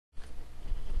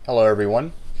Hello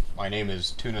everyone, my name is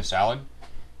Tuna Salad.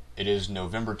 It is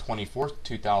November 24th,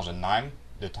 2009.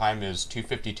 The time is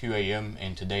 2:52 a.m.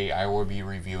 and today I will be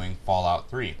reviewing Fallout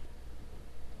 3.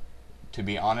 To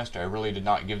be honest, I really did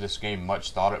not give this game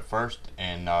much thought at first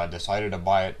and decided to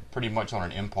buy it pretty much on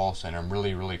an impulse, and I'm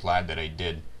really glad that I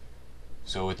did.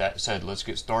 So with that said, let's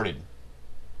get started.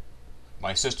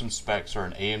 My system specs are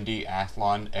an AMD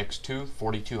Athlon X2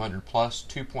 4200 Plus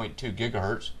 2.2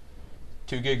 GHz,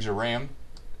 2 gigs of RAM,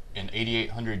 an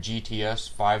 8800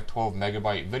 GTS 512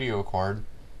 megabyte video card,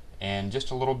 and just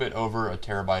a little bit over a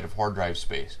terabyte of hard drive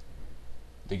space.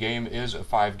 The game is a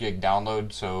 5 gig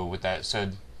download, so with that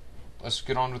said, let's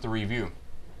get on with the review.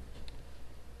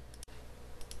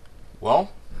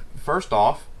 Well, first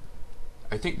off,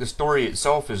 I think the story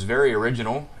itself is very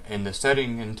original, and the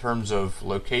setting in terms of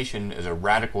location is a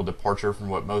radical departure from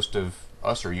what most of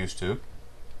us are used to.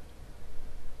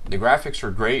 The graphics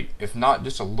are great, if not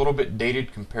just a little bit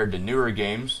dated compared to newer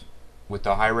games, with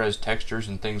the high-res textures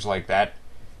and things like that.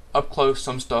 Up close,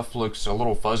 some stuff looks a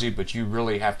little fuzzy, but you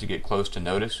really have to get close to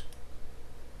notice.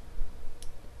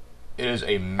 It is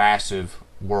a massive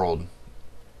world.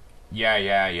 Yeah,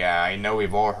 I know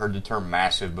we've all heard the term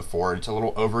massive before. It's a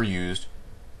little overused,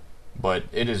 but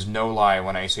it is no lie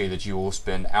when I say that you will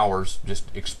spend hours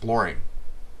just exploring.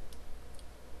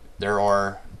 There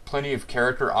are plenty of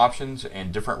character options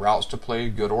and different routes to play,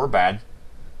 good or bad.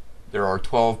 There are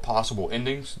 12 possible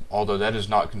endings, although that is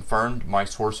not confirmed. My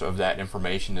source of that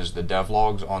information is the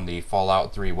devlogs on the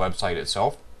Fallout 3 website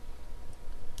itself.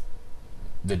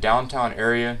 The downtown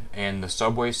area and the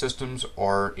subway systems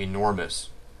are enormous.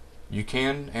 You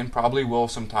can and probably will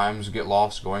sometimes get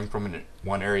lost going from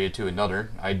one area to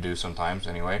another. I do sometimes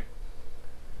anyway.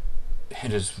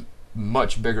 It is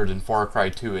much bigger than Far Cry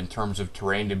 2 in terms of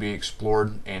terrain to be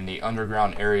explored, and the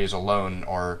underground areas alone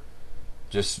are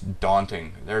just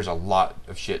daunting. There's a lot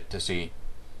of shit to see.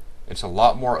 It's a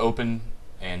lot more open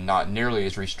and not nearly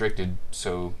as restricted,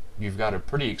 so you've got a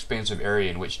pretty expansive area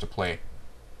in which to play.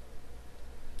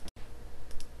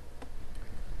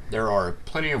 There are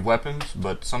plenty of weapons,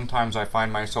 but sometimes I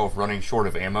find myself running short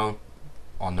of ammo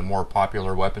on the more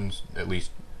popular weapons, at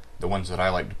least the ones that I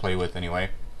like to play with anyway.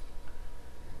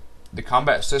 The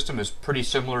combat system is pretty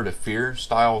similar to Fear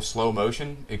style slow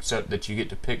motion, except that you get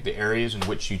to pick the areas in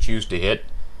which you choose to hit.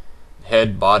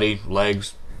 Head, body,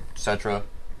 legs, etc.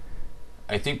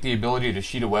 I think the ability to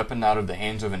shoot a weapon out of the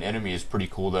hands of an enemy is pretty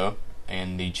cool though,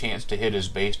 and the chance to hit is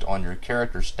based on your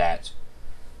character stats.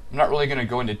 I'm not really going to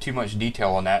go into too much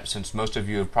detail on that, since most of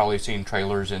you have probably seen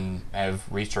trailers and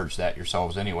have researched that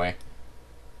yourselves anyway.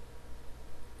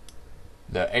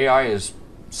 The AI is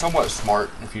somewhat smart.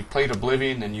 If you've played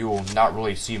Oblivion, then you will not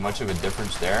really see much of a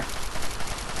difference there.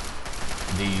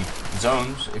 The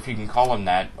zones, if you can call them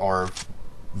that, are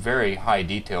very high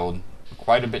detailed.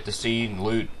 Quite a bit to see and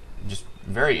loot. Just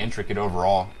very intricate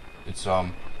overall. It's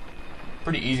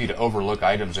pretty easy to overlook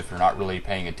items if you're not really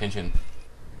paying attention.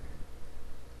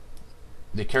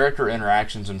 The character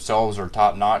interactions themselves are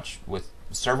top-notch, with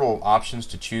several options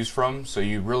to choose from, so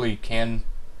you really can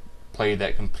play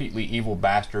that completely evil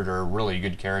bastard or really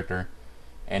good character.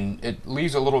 And it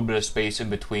leaves a little bit of space in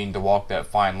between to walk that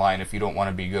fine line. If you don't want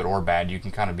to be good or bad, you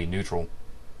can kind of be neutral.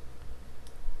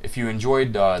 If you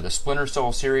enjoyed the Splinter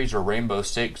Cell series or Rainbow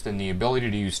Six, then the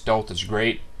ability to use stealth is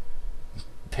great.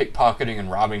 Pickpocketing and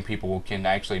robbing people can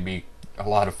actually be a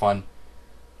lot of fun.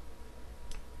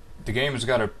 The game has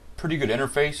got a pretty good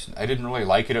interface. I didn't really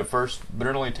like it at first, but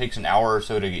it only takes an hour or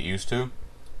so to get used to.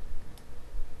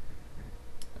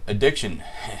 Addiction.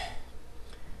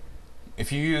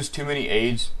 If you use too many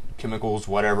aids, chemicals,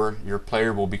 whatever, your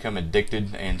player will become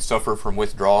addicted and suffer from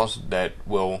withdrawals that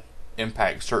will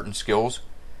impact certain skills.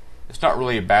 It's not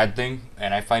really a bad thing,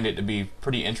 and I find it to be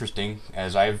pretty interesting,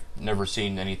 as I've never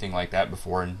seen anything like that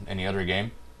before in any other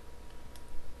game.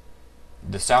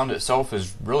 The sound itself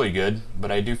is really good,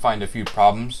 but I do find a few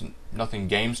problems. Nothing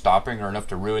game-stopping or enough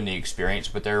to ruin the experience,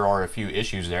 but there are a few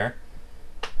issues there.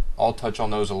 I'll touch on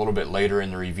those a little bit later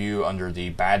in the review under the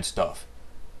bad stuff.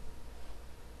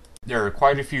 There are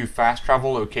quite a few fast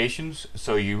travel locations,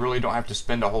 so you really don't have to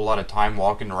spend a whole lot of time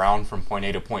walking around from point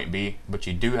A to point B, but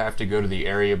you do have to go to the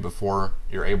area before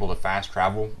you're able to fast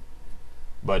travel.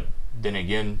 But then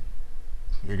again,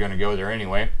 you're going to go there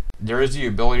anyway. There is the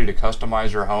ability to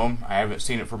customize your home. I haven't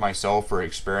seen it for myself or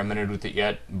experimented with it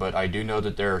yet, but I do know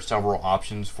that there are several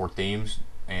options for themes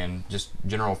and just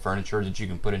general furniture that you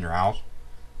can put in your house.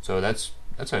 So that's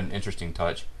an interesting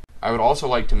touch. I would also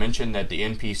like to mention that the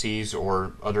NPCs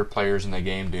or other players in the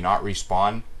game do not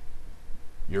respawn.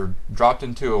 You're dropped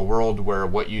into a world where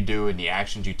what you do and the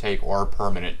actions you take are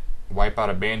permanent. wipe out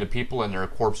a band of people and their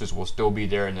corpses will still be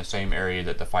there in the same area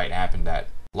that the fight happened at.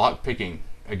 Lockpicking.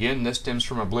 Again, this stems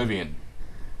from Oblivion.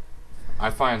 I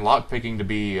find lockpicking to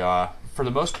be, for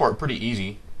the most part, pretty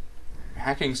easy.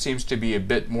 Hacking seems to be a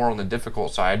bit more on the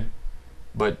difficult side,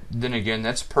 but then again,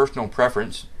 that's personal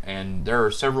preference, and there are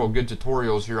several good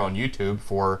tutorials here on YouTube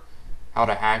for how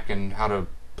to hack and how to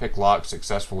pick locks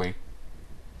successfully.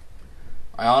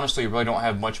 I honestly really don't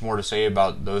have much more to say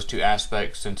about those two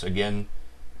aspects, since again,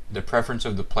 the preference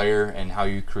of the player and how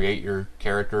you create your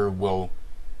character will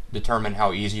determine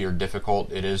how easy or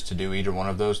difficult it is to do either one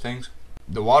of those things.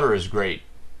 The water is great.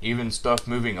 Even stuff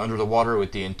moving under the water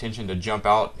with the intention to jump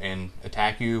out and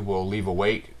attack you will leave a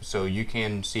wake, so you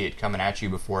can see it coming at you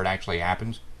before it actually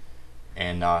happens.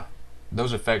 And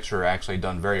those effects are actually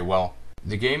done very well.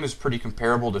 The game is pretty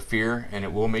comparable to Fear, and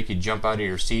it will make you jump out of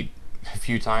your seat a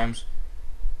few times.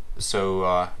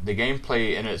 So the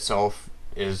gameplay in itself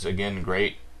is again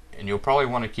great, and you'll probably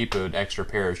want to keep an extra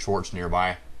pair of shorts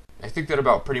nearby. I think that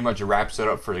about pretty much wraps it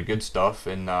up for the good stuff,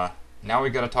 and now we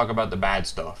got to talk about the bad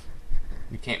stuff.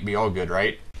 It can't be all good,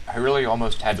 right? I really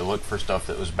almost had to look for stuff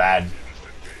that was bad.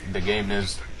 The game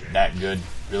is that good,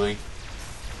 really.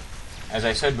 As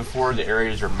I said before, the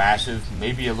areas are massive,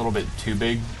 maybe a little bit too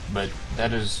big, but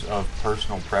that is of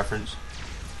personal preference.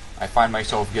 I find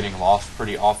myself getting lost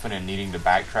pretty often and needing to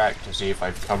backtrack to see if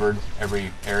I've covered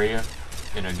every area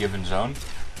in a given zone.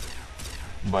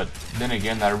 But then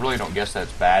again, I really don't guess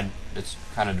that's bad. It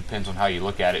kind of depends on how you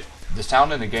look at it. The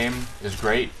sound in the game is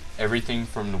great. Everything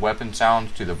from the weapon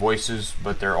sounds to the voices,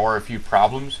 but there are a few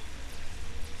problems.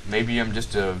 Maybe I'm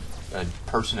just a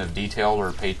person of detail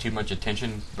or pay too much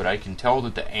attention, but I can tell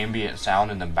that the ambient sound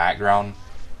in the background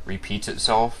repeats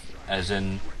itself, as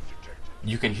in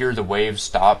you can hear the waves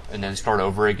stop and then start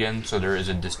over again, so there is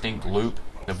a distinct loop.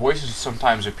 The voices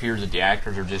sometimes appear that the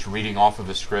actors are just reading off of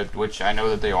a script, which I know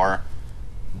that they are,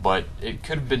 but it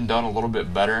could have been done a little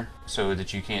bit better so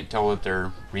that you can't tell that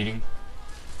they're reading.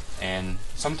 And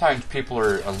sometimes people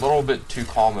are a little bit too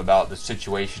calm about the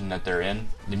situation that they're in.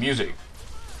 The music.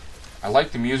 I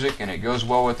like the music and it goes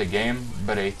well with the game,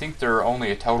 but I think there are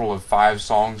only a total of 5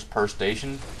 songs per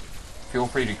station. Feel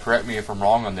free to correct me if I'm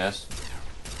wrong on this.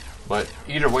 But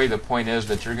either way, the point is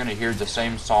that you're going to hear the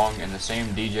same song and the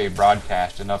same DJ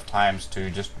broadcast enough times to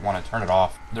just want to turn it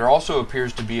off. There also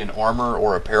appears to be an armor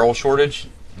or apparel shortage.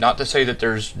 Not to say that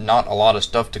there's not a lot of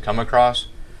stuff to come across,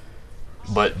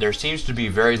 but there seems to be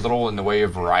very little in the way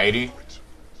of variety.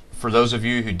 For those of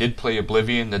you who did play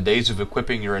Oblivion, the days of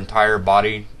equipping your entire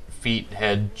body, feet,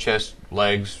 head, chest,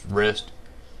 legs, wrist,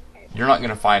 you're not going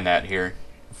to find that here.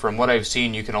 From what I've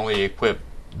seen, you can only equip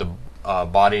the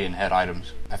body and head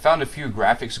items. I found a few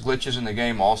graphics glitches in the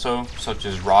game also, such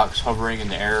as rocks hovering in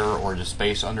the air or the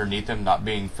space underneath them not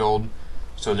being filled,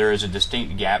 so there is a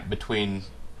distinct gap between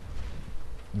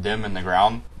them and the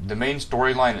ground. The main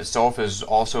storyline itself is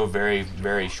also very,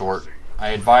 very short. I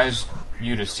advise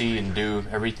you to see and do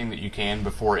everything that you can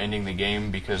before ending the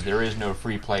game, because there is no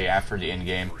free play after the end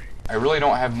game. I really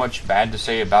don't have much bad to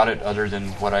say about it other than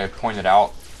what I have pointed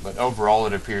out, but overall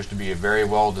it appears to be a very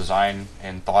well designed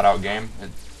and thought out game. It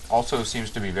also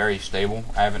seems to be very stable.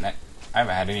 I haven't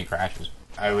had any crashes.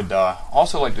 I would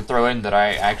also like to throw in that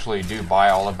I actually do buy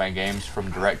all of my games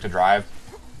from Direct to Drive,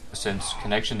 since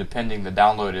connection depending the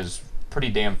download is pretty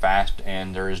damn fast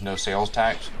and there is no sales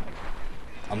tax.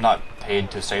 I'm not paid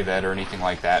to say that or anything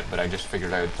like that, but I just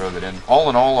figured I would throw that in. All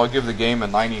in all, I'll give the game a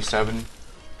 97.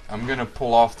 I'm going to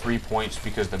pull off 3 points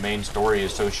because the main story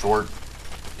is so short.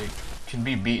 It can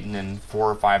be beaten in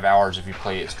 4 or 5 hours if you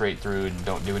play it straight through and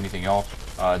don't do anything else.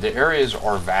 The areas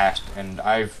are vast, and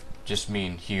I just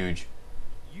mean huge.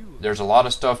 There's a lot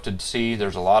of stuff to see,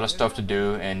 there's a lot of stuff to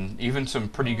do, and even some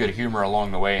pretty good humor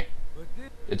along the way.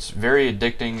 It's very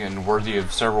addicting and worthy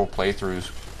of several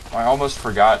playthroughs. I almost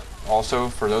forgot, also,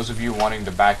 for those of you wanting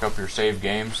to back up your saved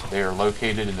games, they are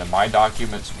located in the My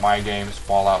Documents, My Games,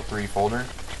 Fallout 3 folder.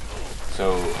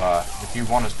 So if you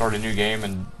want to start a new game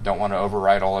and don't want to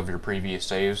overwrite all of your previous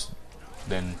saves,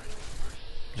 then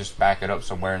just back it up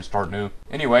somewhere and start new.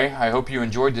 Anyway, I hope you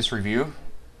enjoyed this review.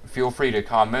 Feel free to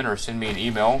comment or send me an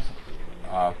email.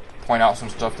 Point out some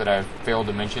stuff that I've failed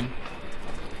to mention.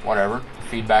 Whatever.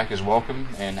 Feedback is welcome,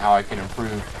 and how I can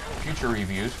improve future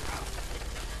reviews.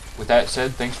 With that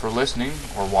said, thanks for listening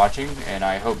or watching, and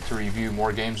I hope to review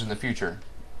more games in the future.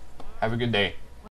 Have a good day.